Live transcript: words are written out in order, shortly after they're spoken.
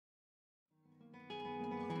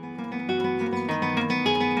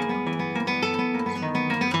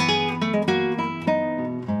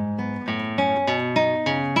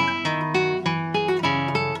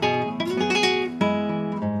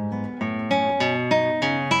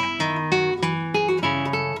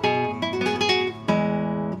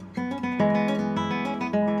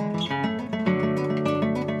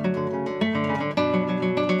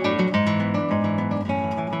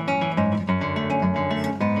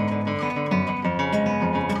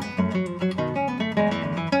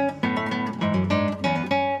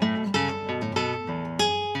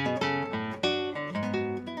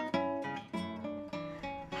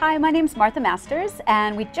Hi, my name's Martha Masters,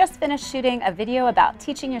 and we just finished shooting a video about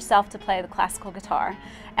teaching yourself to play the classical guitar.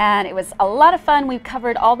 And it was a lot of fun. We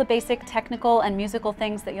covered all the basic technical and musical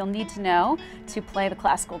things that you'll need to know to play the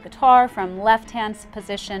classical guitar, from left hand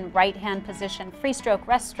position, right hand position, free stroke,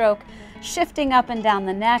 rest stroke, shifting up and down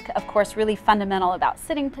the neck, of course really fundamental about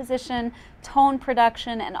sitting position, tone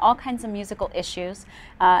production, and all kinds of musical issues.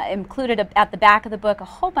 Included at the back of the book a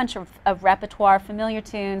whole bunch of repertoire, familiar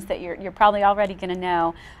tunes that you're probably already going to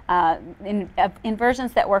know in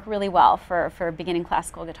versions that work really well for beginning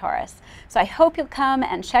classical guitarists. So I hope you'll come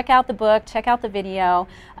and check out the book, check out the video.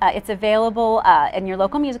 It's available in your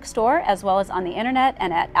local music store as well as on the internet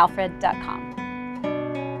and at alfred.com.